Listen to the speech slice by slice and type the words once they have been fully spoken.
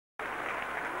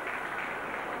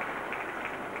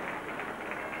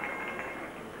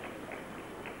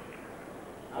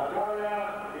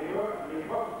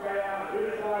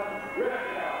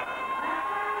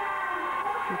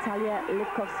Natalia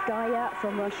Lipkovskaya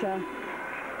from Russia.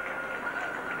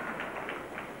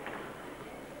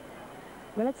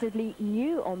 Relatively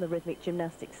new on the rhythmic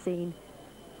gymnastics scene.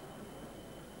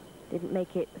 Didn't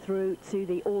make it through to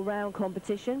the all-round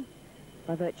competition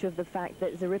by virtue of the fact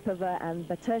that Zaripova and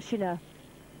Batyrchina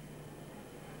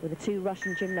were the two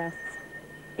Russian gymnasts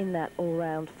in that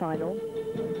all-round final.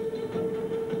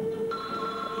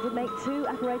 She did make two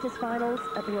apparatus finals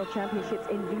at the World Championships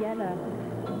in Vienna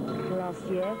last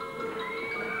year,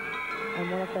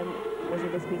 and one of them was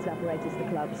with this piece of apparatus, the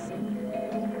clubs.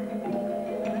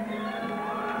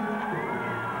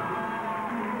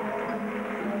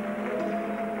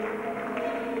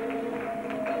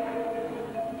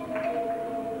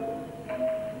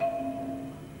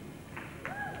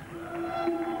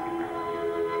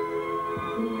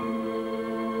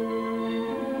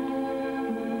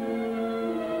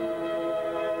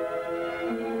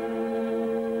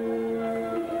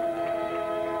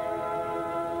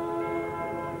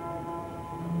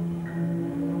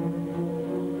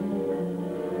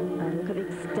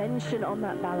 On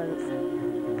that balance,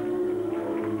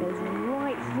 goes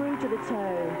right through to the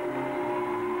toe,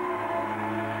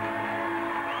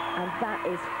 and that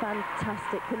is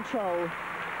fantastic control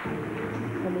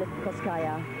from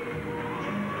Lipkovskaya.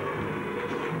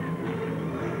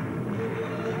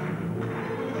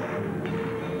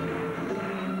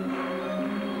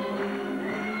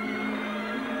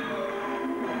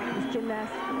 This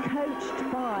gymnast coached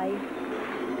by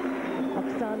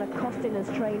Oksana Kostina's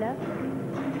trainer,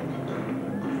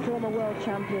 former world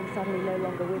champion, sadly no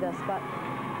longer with us, but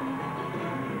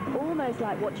almost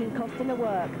like watching Kostina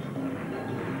work.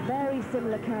 Very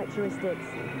similar characteristics.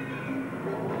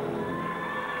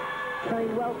 Very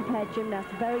well-prepared gymnast,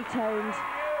 very toned,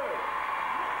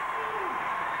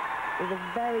 with a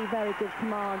very, very good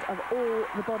command of all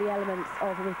the body elements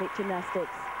of rhythmic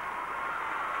gymnastics.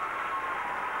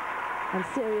 And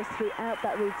serious throughout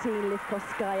that routine,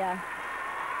 Lipkovskaya,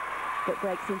 but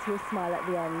breaks into a smile at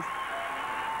the end.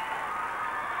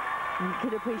 And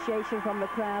good appreciation from the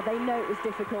crowd. They know it was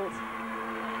difficult.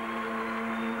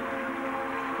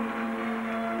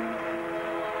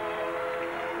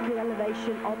 Good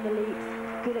elevation on the leaps,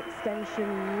 good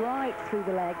extension right through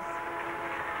the legs.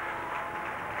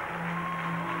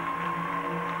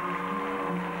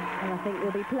 And I think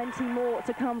there'll be plenty more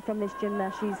to come from this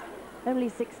gymnast. She's only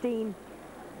 16.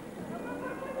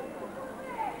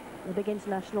 The big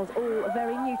internationals, all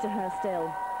very new to her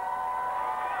still.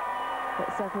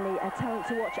 But certainly a talent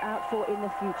to watch out for in the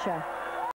future.